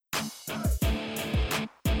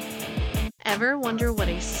Ever wonder what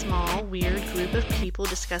a small, weird group of people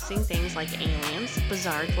discussing things like aliens,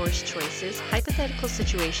 bizarre divorce choices, hypothetical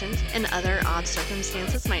situations, and other odd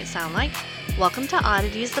circumstances might sound like? Welcome to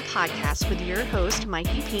Oddities, the podcast with your host,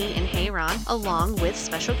 Mikey P. and Hey Ron, along with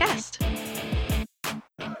special guest.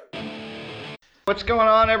 What's going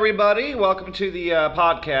on, everybody? Welcome to the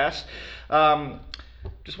podcast.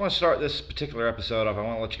 Just want to start this particular episode off. I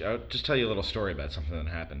want to let you just tell you a little story about something that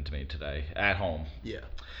happened to me today at home. Yeah.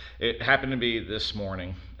 It happened to be this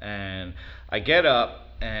morning, and I get up,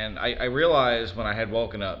 and I realized when I had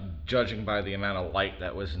woken up, judging by the amount of light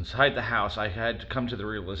that was inside the house, I had to come to the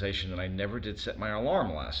realization that I never did set my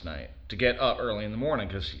alarm last night to get up early in the morning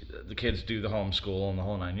because the kids do the homeschool and the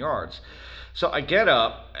whole 9 yards. So I get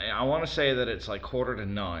up, and I want to say that it's like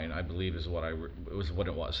 8:45, I believe is what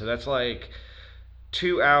it was. So that's like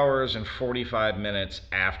 2 hours and 45 minutes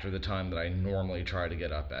after the time that I normally try to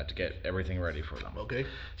get up at to get everything ready for them. Okay.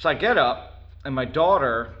 So I get up, and my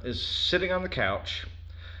daughter is sitting on the couch,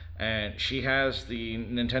 and she has the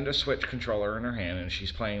Nintendo Switch controller in her hand, and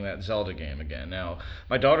she's playing that Zelda game again. Now,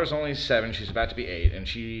 my daughter's only 7, she's about to be 8,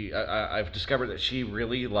 and I've discovered that she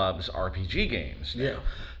really loves RPG games now. Yeah.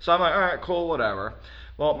 So I'm like, all right, cool, whatever.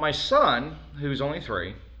 Well, my son, who's only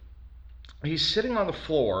 3, he's sitting on the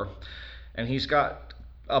floor, and he's got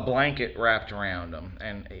a blanket wrapped around him,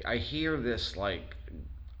 and I hear this, like,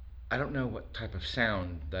 I don't know what type of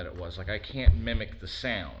sound that it was. Like, I can't mimic the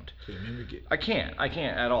sound. So you mimic it. I can't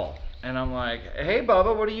at all. And I'm like, hey,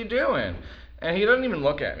 Bubba, what are you doing? And he doesn't even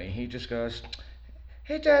look at me. He just goes,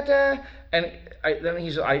 hey, Dada. And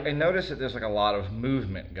I notice that there's like a lot of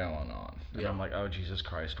movement going on. And I'm like, oh, Jesus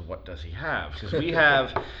Christ, what does he have? Because we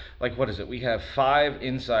have, like, what is it? We have 5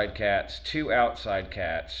 inside cats, 2 outside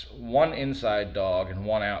cats, 1 inside dog, and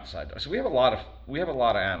 1 outside dog. So we have a lot of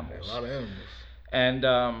animals. A lot of animals. And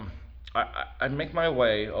I make my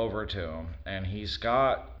way over to him, and he's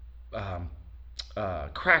got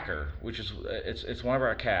Cracker, which is it's one of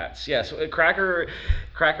our cats. Yes,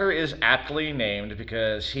 Cracker is aptly named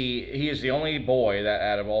because he is the only boy that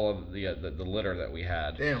out of all of the litter that we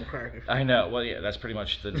had. Damn, Cracker. I know. Well, yeah, that's pretty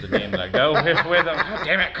much the name that I go with him. God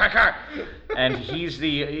damn it, Cracker! And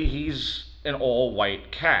he's an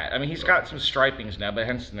all-white cat. I mean, he's got some stripings now, but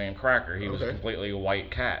hence the name Cracker. He was a completely white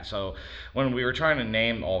cat. So when we were trying to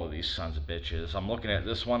name all of these sons of bitches, I'm looking at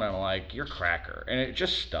this one and I'm like, you're Cracker. And it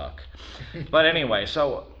just stuck. But anyway,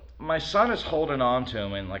 so my son is holding on to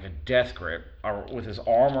him in like a death grip with his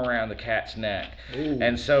arm around the cat's neck. Ooh.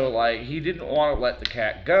 And so like he didn't want to let the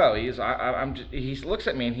cat go. He looks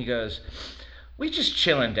at me and he goes, we just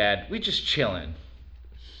chilling, Dad. We just chilling.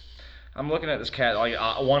 I'm looking at this cat, like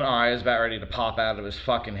one eye is about ready to pop out of his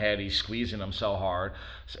fucking head. He's squeezing him so hard.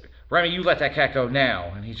 So, Remy, you let that cat go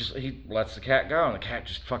now. And he lets the cat go, and the cat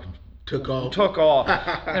just fucking took off.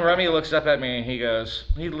 And Remy looks up at me, and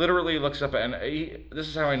he literally looks up at, and this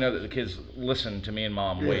is how I know that the kids listen to me and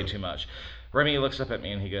Mom way too much. Remy looks up at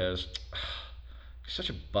me, and he goes, you're such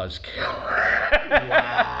a buzzkill.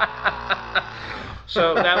 Wow.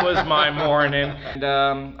 So that was my morning. And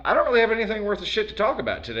I don't really have anything worth of shit to talk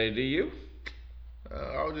about today, do you?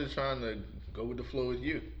 I was just trying to go with the flow with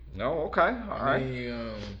you. No? Okay. All right. I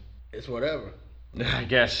mean, it's whatever. I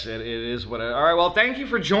guess it is whatever. All right. Well, thank you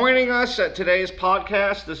for joining us at today's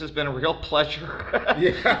podcast. This has been a real pleasure.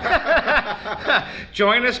 Yeah.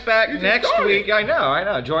 Join us back next week. I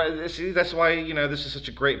know. See, that's why, this is such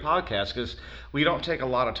a great podcast, because we don't take a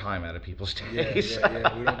lot of time out of people's days.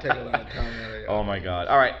 Yeah. We don't take a lot of time out of it. Oh my God.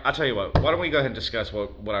 All right. I'll tell you what. Why don't we go ahead and discuss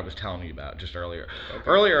what I was telling you about just earlier. Okay.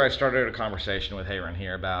 Earlier, I started a conversation with Hayron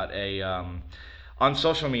here about on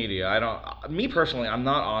social media. Me personally, I'm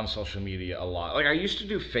not on social media a lot. Like, I used to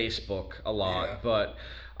do Facebook a lot, but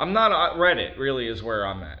I'm not on Reddit. Really is where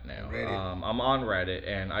I'm at now. I'm on Reddit,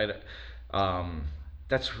 and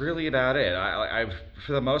that's really about it. I've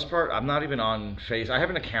for the most part, I'm not even on I have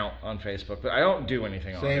an account on Facebook, but I don't do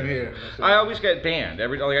anything on it. Same here. I always get banned.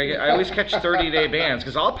 I always catch 30-day bans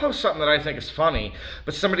because I'll post something that I think is funny,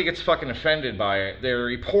 but somebody gets fucking offended by it. They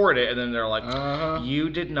report it, and then they're like, you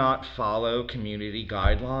did not follow community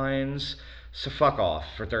guidelines, so fuck off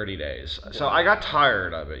for 30 days. Wow. So I got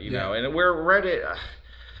tired of it, you know, and where Reddit...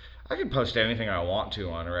 I can post anything I want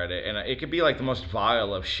to on Reddit, and it could be like the most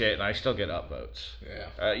vile of shit, and I still get upvotes. Yeah.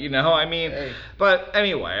 Hey. But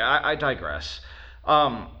anyway, I digress.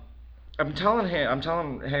 I'm telling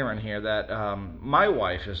Hayron here that my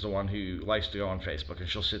wife is the one who likes to go on Facebook, and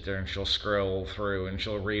she'll sit there and she'll scroll through and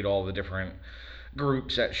she'll read all the different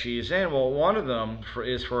groups that she's in. Well, one of them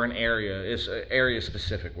is area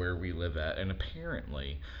specific where we live at, and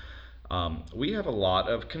apparently We have a lot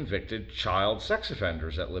of convicted child sex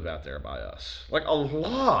offenders that live out there by us. Like, a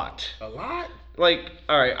lot. A lot? Like,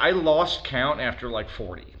 all right, I lost count after like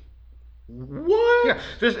 40. What? Yeah,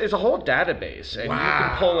 it's a whole database, and Wow. you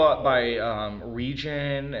can pull up by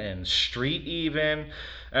region and street even.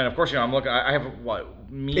 And of course, I'm looking. I have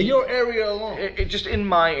me In your area alone? just in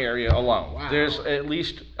my area alone. Wow. There's at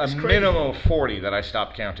least a That's crazy. minimum of 40 that I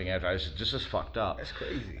stopped counting after. I said, this is fucked up. That's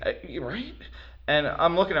crazy. You're right. And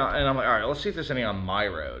I'm looking out, and I'm like, all right, let's see if there's any on my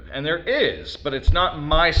road. And there is, but it's not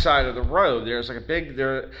my side of the road. There's like a big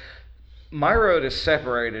My road is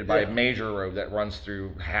separated by a major road that runs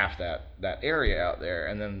through half that area out there,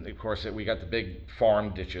 and then of course we got the big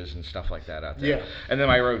farm ditches and stuff like that out there. Yeah. And then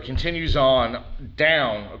my road continues on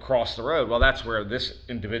down across the road. Well, that's where this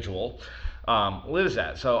individual lives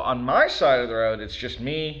at. So on my side of the road, it's just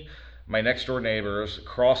me, my next door neighbors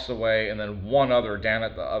across the way, and then one other down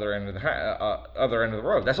at the other end of the other end of the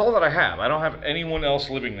road. That's all that I have. I don't have anyone else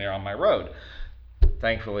living there on my road.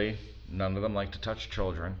 Thankfully, none of them like to touch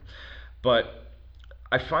children. But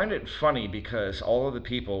I find it funny because all of the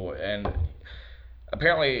people, and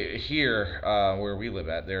apparently here where we live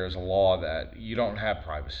at, there is a law that you don't have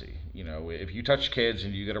privacy. You know, if you touch kids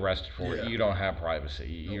and you get arrested for it, you don't have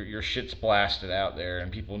privacy. Nope. Your shit's blasted out there,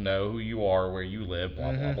 and people know who you are, where you live,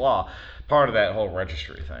 blah, blah, blah. Part of that whole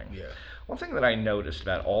registry thing. Yeah. One thing that I noticed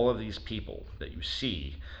about all of these people that you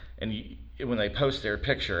see, and when they post their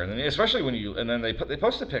picture, and then especially they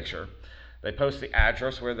post a picture. They post the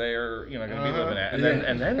address where they're going to be living at,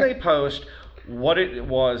 and then they post what it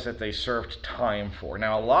was that they served time for.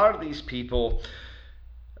 Now, a lot of these people.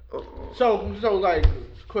 So like,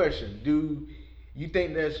 question: do you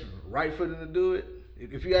think that's right for them to do it?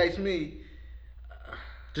 If you ask me.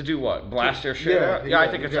 To do what? Blast their shit out? Yeah, I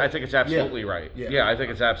think it's absolutely right. Yeah, I think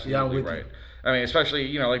it's absolutely right. I mean,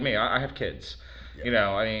 especially like me, I have kids. Yeah.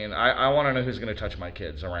 I mean, I want to know who's going to touch my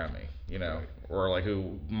kids around me. Or like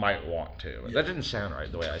who might want to. Yeah. That didn't sound right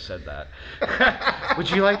the way I said that. Would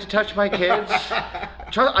you like to touch my kids?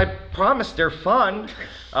 I promise they're fun.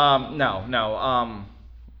 No.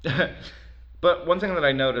 But one thing that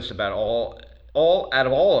I noticed about all out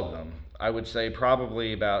of all of them, I would say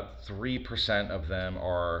probably about 3% of them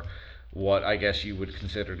are what I guess you would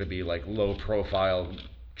consider to be like low profile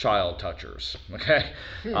child touchers. Okay.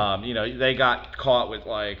 They got caught with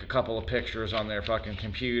like a couple of pictures on their fucking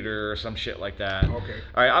computer or some shit like that. Okay.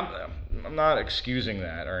 All right, I'm not excusing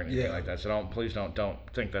that or anything like that, so please don't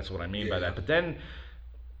think that's what I mean by that. But then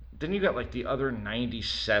you got like the other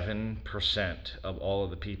 97% of all of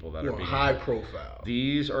the people that are being high profile.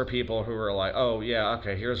 These are people who are like, oh yeah,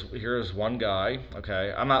 okay, here's one guy.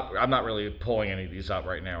 Okay, I'm not really pulling any of these up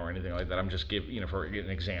right now or anything like that. I'm just giving for an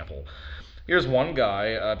example. Here's one guy,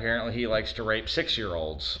 apparently he likes to rape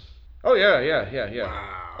 6-year-olds. Oh, yeah.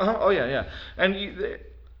 Wow. Oh, yeah. And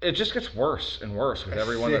it just gets worse and worse with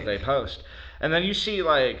everyone that they post. And then you see,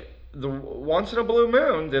 like, once in a blue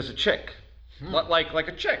moon, there's a chick. Like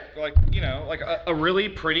a chick. Like, like a really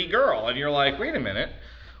pretty girl. And you're like, wait a minute.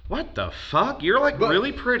 What the fuck? You're,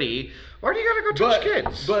 really pretty. Why do you gotta go touch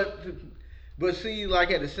kids? But see, like,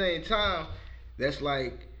 at the same time, that's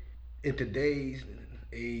like, in today's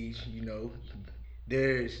age,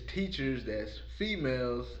 there's teachers that's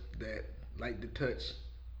females that like to touch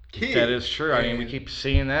kids. That is true. I mean, we keep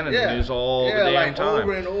seeing that in the news all the damn time.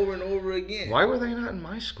 Over and over and over again. Why were they not in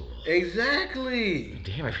my school? Exactly.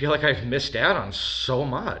 Damn, I feel like I've missed out on so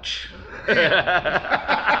much.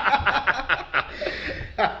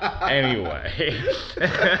 Anyway.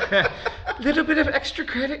 Little bit of extra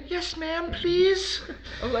credit. Yes, ma'am, please.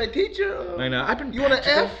 I'm like, teacher. I know. You want an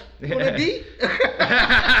F? You want a D?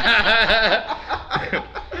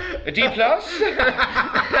 A D plus?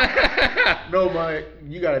 No, Mike.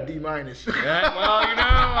 You got a D minus. Well,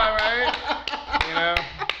 all right.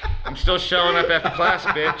 I'm still showing up after class,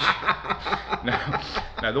 bitch.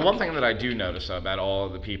 No. The one thing that I do notice about all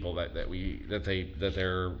of the people that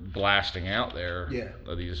they're blasting out there,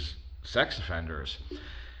 these sex offenders,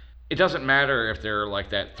 it doesn't matter if they're like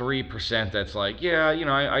that 3% that's like,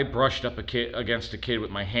 I brushed up against a kid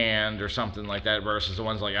with my hand or something like that, versus the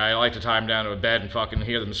ones like, I like to tie them down to a bed and fucking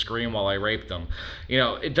hear them scream while I rape them.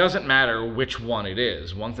 It doesn't matter which one it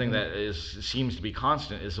is. One thing that seems to be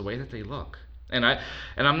constant is the way that they look. And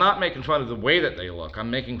I'm not making fun of the way that they look. I'm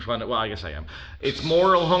making fun of, well, I guess I am. It's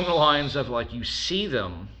more along the lines of like, you see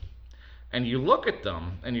them and you look at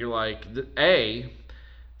them and you're like,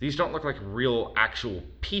 these don't look like real actual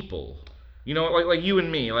people. Like you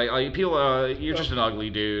and me, like people, you're just an ugly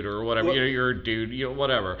dude or whatever. You're a dude,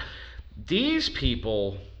 whatever. These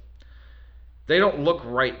people, they don't look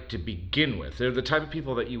right to begin with. They're the type of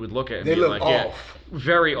people that you would look at and They be look like, off. yeah,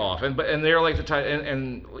 very off. And they're like the type,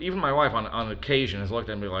 and even my wife on occasion has looked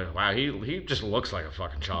at me like, wow, he just looks like a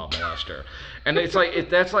fucking child molester. And it's like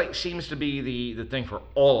that's like seems to be the thing for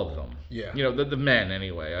all of them. Yeah. You know, the men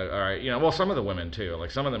anyway. All right. You know, well, some of the women too.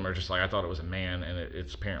 Like some of them are just like, I thought it was a man, and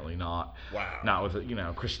it's apparently not. Wow. Not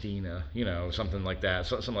with Christina. Something like that.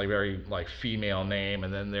 So, some like very like female name,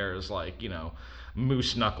 and then there's like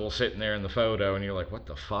Moose Knuckle sitting there in the photo, and you're like, what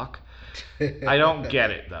the fuck? I don't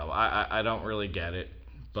get it though. I don't really get it.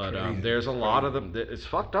 But there's a lot of them. It's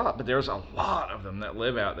fucked up, but there's a lot of them that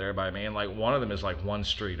live out there by me, and like one of them is like one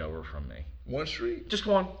street over from me. One street? Just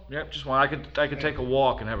one. Yep, just one. I could take a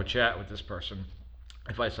walk and have a chat with this person,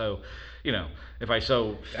 if I so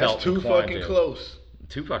felt. That's too fucking close.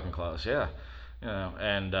 Too fucking close, yeah.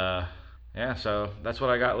 And yeah, so that's what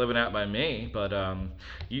I got living out by me. But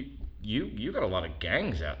you got a lot of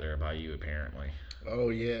gangs out there by you apparently. Oh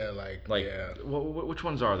yeah, like yeah. Which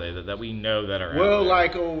ones are they that we know that are? Well, out there?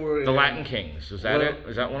 like over the Latin Kings. Is that it?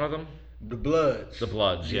 Is that one of them? The Bloods. The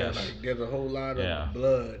Bloods, yes. Like, there's a whole lot of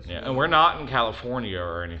Bloods. Yeah, and we're not in California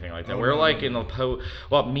or anything like that. We're like in the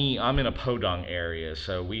I'm in a Podunk area,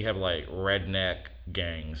 so we have like redneck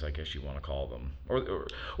gangs, I guess you want to call them,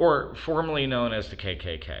 or formerly known as the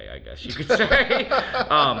KKK, I guess you could say.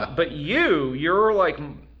 But you're like,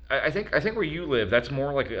 I think where you live, that's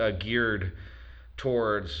more like geared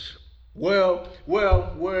towards. Well,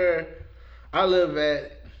 where I live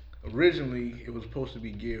at, originally it was supposed to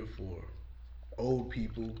be geared for old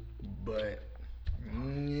people, but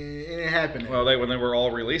it didn't happen. Well, when they were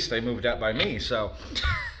all released, they moved out by me. So,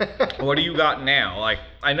 what do you got now? Like,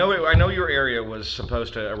 I know your area was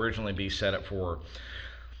supposed to originally be set up for,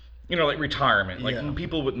 like retirement, like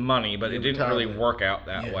people with money, but it didn't really work out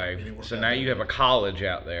that way. So now you have a college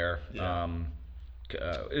out there. Yeah.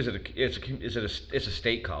 It's a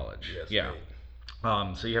state college. Yes, yeah.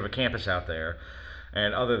 So you have a campus out there,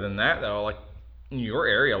 and other than that, though, like in your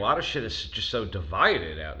area, a lot of shit is just so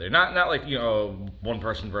divided out there. Not like one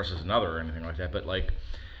person versus another or anything like that, but like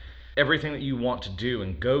everything that you want to do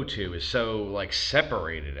and go to is so like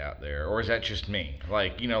separated out there. Or is that just me?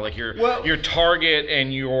 Like like your Target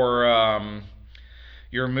and your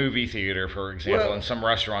movie theater, for example, and some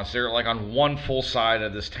restaurants, they're like on one full side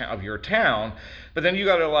of of your town, but then you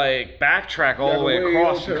got to like backtrack all the way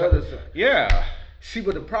across to the other side. Yeah. See,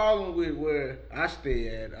 but the problem with where I stay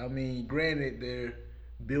at, I mean, granted they're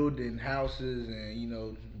building houses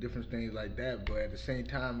and different things like that, but at the same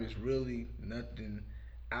time, it's really nothing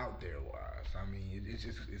out there wise. I mean,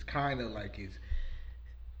 it's kind of like it's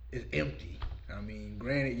empty. I mean,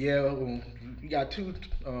 granted, you got two,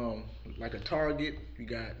 like a Target, you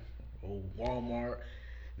got Walmart.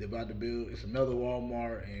 They're about to build. It's another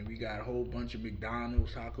Walmart, and we got a whole bunch of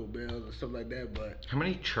McDonald's, Taco Bells, and stuff like that. But how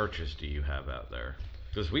many churches do you have out there?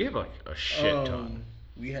 Because we have like a shit ton.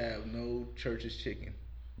 We have no Church's Chicken.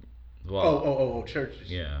 Well, churches.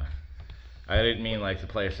 Yeah, I didn't mean like the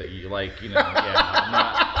place that you like. Yeah,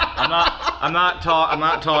 I'm not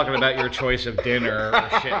talking about your choice of dinner or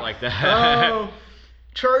shit like that.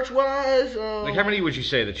 Church-wise, like how many would you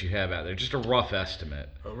say that you have out there? Just a rough estimate.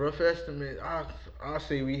 A rough estimate, I'll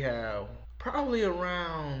say we have probably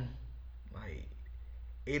around like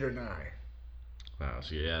 8 or 9. Wow,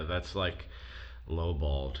 so yeah, that's like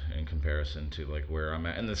lowballed in comparison to like where I'm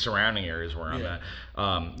at and the surrounding areas where I'm at.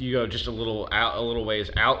 You go just a little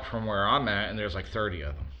ways out from where I'm at, and there's like 30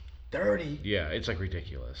 of them. 30? Yeah, it's like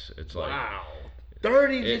ridiculous. It's like wow.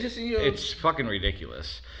 30? It's fucking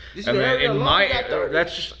ridiculous. And then in my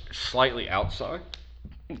that's just slightly outside.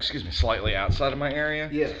 Excuse me, slightly outside of my area.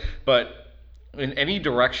 Yeah. But in any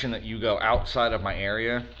direction that you go outside of my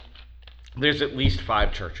area, there's at least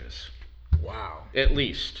 5 churches. Wow. At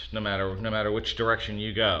least, no matter which direction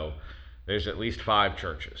you go, there's at least 5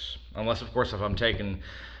 churches. Unless, of course, if I'm taking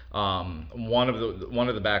one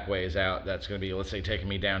of the back ways out, that's going to be, let's say, taking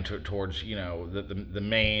me down towards the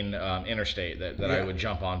main interstate that I would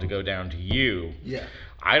jump on to go down to you. Yeah.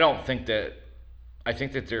 I think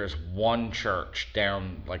that there's one church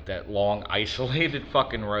down like that long isolated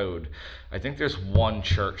fucking road. I think there's one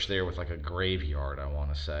church there with like a graveyard, I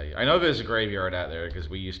want to say. I know there's a graveyard out there because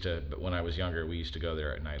but when I was younger, we used to go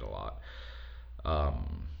there at night a lot.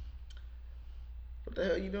 What the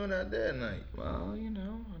hell are you doing out there at night? Well, I mean,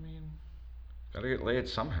 gotta get laid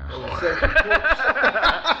somehow.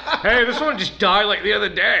 Hey, this one just died like the other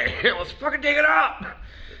day. Let's fucking dig it up.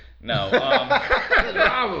 No. Oh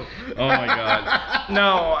my god.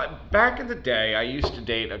 No. Back in the day, I used to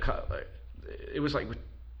date it was like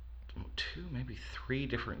 2, maybe 3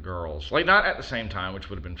 different girls. Like not at the same time, which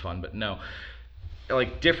would have been fun, but no.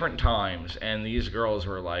 like different times, and these girls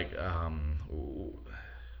were like,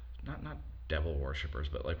 not devil worshippers,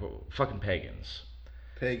 but like fucking pagans.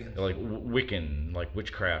 Pagans. Like Wiccan, like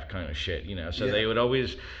witchcraft kind of shit, you know. So Yeah. they would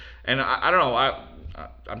always, and I don't know,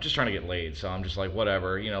 I'm just trying to get laid, so I'm just like,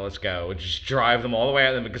 whatever, you know, let's go. And just drive them all the way out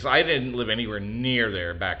of them, because I didn't live anywhere near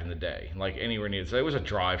there back in the day, like anywhere near. So it was a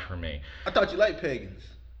drive for me. I thought you liked pagans.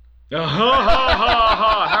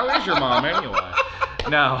 How is your mom anyway?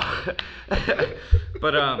 No.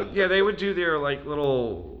 But yeah, they would do their like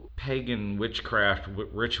little pagan witchcraft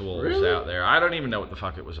rituals Really? out there. I don't even know what the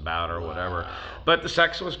fuck it was about or whatever. But the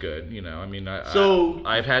sex was good, you know. I mean,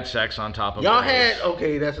 I've had sex on top of Y'all graves.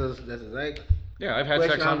 had that's exact. Yeah, I've had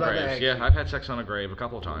question sex I on was about to graves. ask Yeah, you. I've had sex on a grave a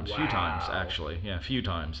couple of times, few times Wow. actually. Yeah, a few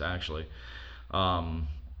times actually. I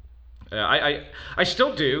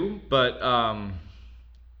still do, but let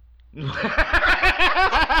me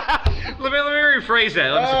rephrase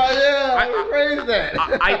that. Let me Rephrase that.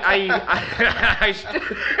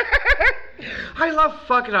 I love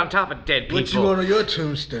fucking on top of dead people. What you want on your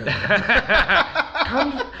tombstone?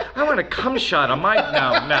 I want a cum shot on my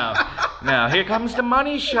no. Here comes the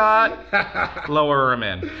money shot. Lower him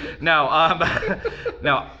in. No.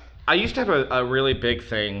 I used to have a really big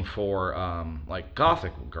thing for like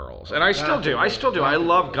gothic girls, and I still do. I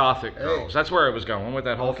love gothic girls. That's where I was going with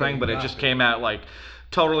that whole thing, but it just came out like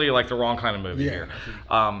totally like the wrong kind of movie here.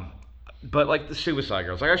 But like the Suicide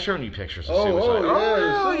Girls, like I've shown you pictures of Suicide.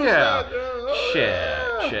 Suicide Girl.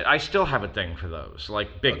 Shit. I still have a thing for those,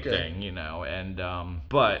 like big thing, you know. And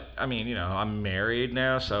but I mean, you know, I'm married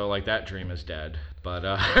now, so like that dream is dead. But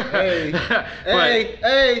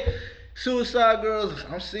hey, Suicide Girls,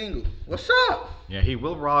 I'm single. What's up? Yeah, he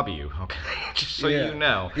will rob you. Okay, just so you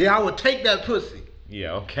know. Yeah, I would take that pussy.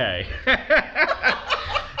 Yeah, okay.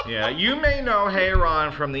 Yeah, you may know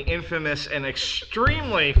Hey-Ron from the infamous and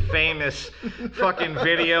extremely famous fucking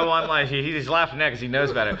video online. He's laughing now because he knows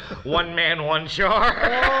about it. One man, one jar.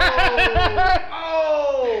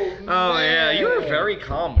 Oh, yeah, you were very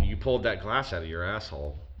calm when you pulled that glass out of your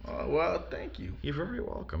asshole. Oh, well, thank you. You're very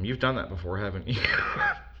welcome. You've done that before, haven't you?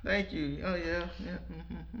 Thank you. Oh, yeah.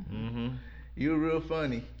 Mm-hmm. You're real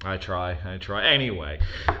funny. I try. Anyway,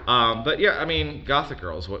 but yeah, I mean, gothic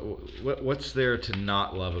girls. What's there to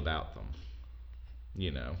not love about them?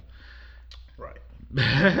 You know. Right.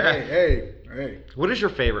 Hey. What is your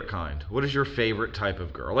favorite kind? What is your favorite type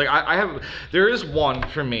of girl? Like there is one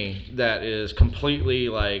for me that is completely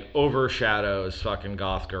like overshadows fucking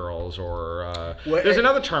goth girls, or there's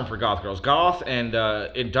another term for goth girls. Goth and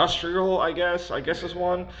industrial, I guess is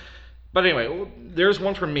one. But anyway, there's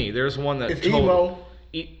one for me. There's one that it's emo.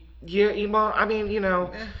 Yeah, emo. I mean, you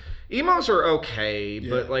know, emos are okay,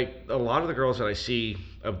 but like a lot of the girls that I see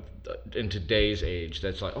in today's age,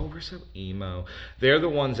 that's like, oh, we're so emo. They're the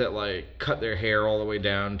ones that like cut their hair all the way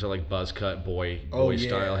down to like buzz cut boy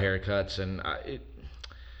style haircuts, and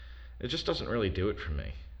it just doesn't really do it for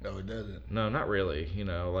me. No, it doesn't. No, not really. You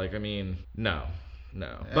know, like I mean, no.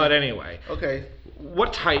 But anyway, okay.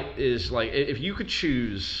 What type is like if you could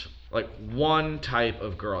choose? Like one type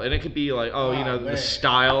of girl, and it could be like, the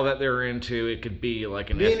style that they're into. It could be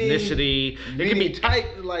like an ethnicity. It could be type,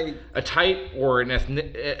 like a type or an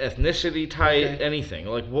ethnicity type. Anything.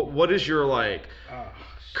 Like what is your like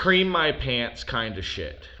cream my pants kind of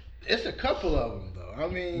shit? It's a couple of them though. I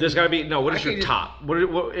mean, there's got to be what is your top? What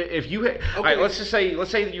if you? All right, let's say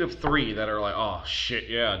that you have three that are like, oh shit,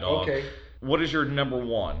 yeah, dog. Okay. What is your number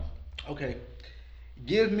one? Okay.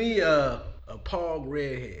 Give me a pog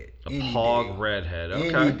redhead. A pog redhead.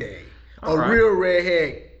 Okay. Any day. All right. Real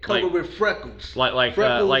redhead covered with freckles. Like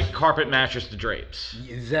carpet matches the drapes.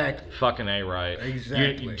 Exactly. Fucking A, right.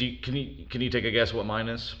 Exactly. Can you take a guess what mine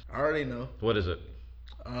is? I already know. What is it?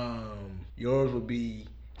 Yours would be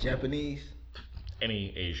Japanese.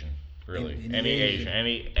 Any Asian, really. Any Asian.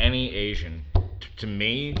 Any Asian. To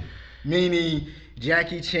me. Meaning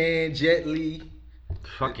Jackie Chan, Jet Li.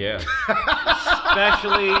 Fuck yeah.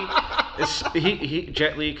 Especially,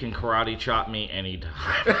 Jet Li can karate chop me anytime.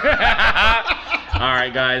 All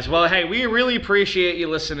right, guys. Well, hey, we really appreciate you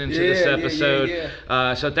listening to this episode.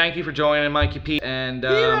 Yeah. So thank you for joining, Mikey P. And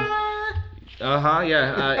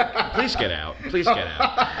please get out.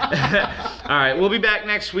 All right, we'll be back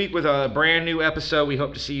next week with a brand new episode. We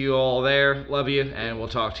hope to see you all there. Love you, and we'll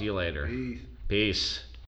talk to you later. Peace. Peace.